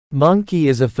Monkey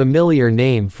is a familiar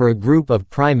name for a group of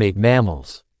primate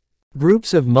mammals.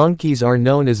 Groups of monkeys are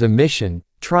known as a mission,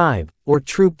 tribe, or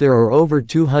troop. There are over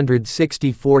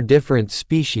 264 different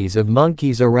species of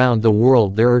monkeys around the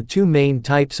world. There are two main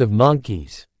types of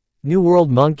monkeys. New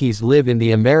World monkeys live in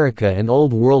the America and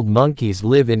Old World monkeys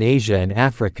live in Asia and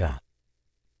Africa.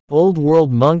 Old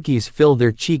World monkeys fill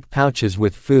their cheek pouches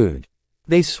with food.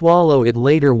 They swallow it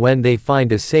later when they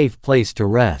find a safe place to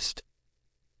rest.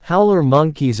 Howler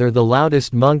monkeys are the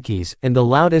loudest monkeys and the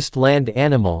loudest land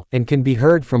animal and can be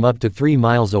heard from up to 3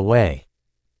 miles away.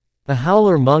 A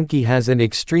howler monkey has an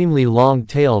extremely long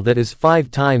tail that is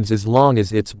 5 times as long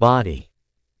as its body.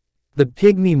 The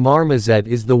pygmy marmoset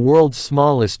is the world's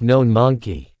smallest known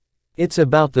monkey. It's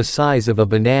about the size of a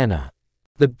banana.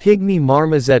 The pygmy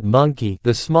marmoset monkey,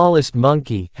 the smallest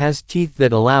monkey, has teeth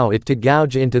that allow it to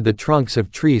gouge into the trunks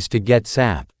of trees to get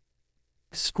sap.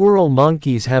 Squirrel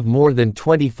monkeys have more than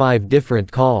 25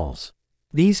 different calls.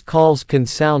 These calls can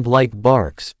sound like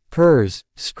barks, purrs,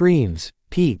 screams,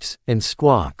 peeps, and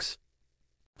squawks.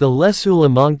 The Lesula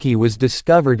monkey was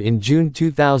discovered in June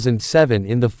 2007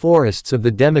 in the forests of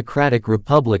the Democratic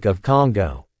Republic of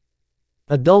Congo.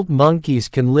 Adult monkeys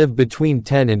can live between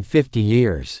 10 and 50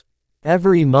 years.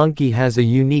 Every monkey has a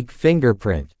unique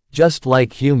fingerprint, just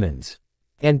like humans.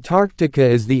 Antarctica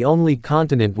is the only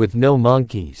continent with no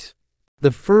monkeys. The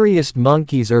furriest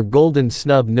monkeys are golden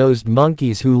snub-nosed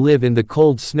monkeys who live in the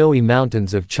cold snowy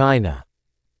mountains of China.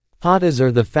 Patas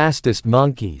are the fastest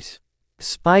monkeys.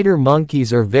 Spider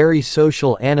monkeys are very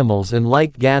social animals and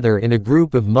like gather in a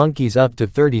group of monkeys up to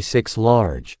 36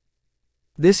 large.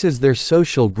 This is their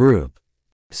social group.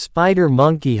 Spider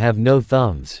monkey have no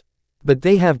thumbs. But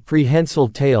they have prehensile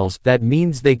tails, that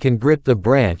means they can grip the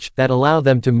branch, that allow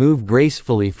them to move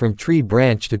gracefully from tree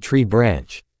branch to tree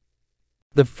branch.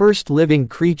 The first living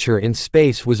creature in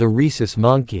space was a rhesus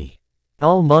monkey.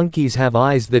 All monkeys have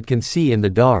eyes that can see in the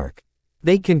dark.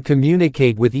 They can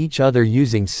communicate with each other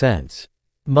using sense.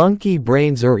 Monkey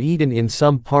brains are eaten in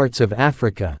some parts of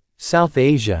Africa, South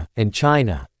Asia, and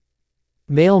China.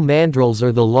 Male mandrills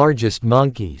are the largest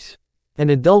monkeys.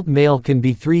 An adult male can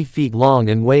be 3 feet long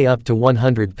and weigh up to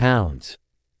 100 pounds.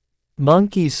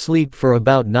 Monkeys sleep for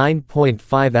about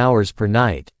 9.5 hours per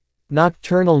night.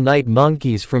 Nocturnal night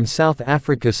monkeys from South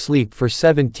Africa sleep for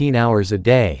 17 hours a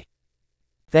day.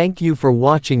 Thank you for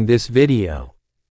watching this video.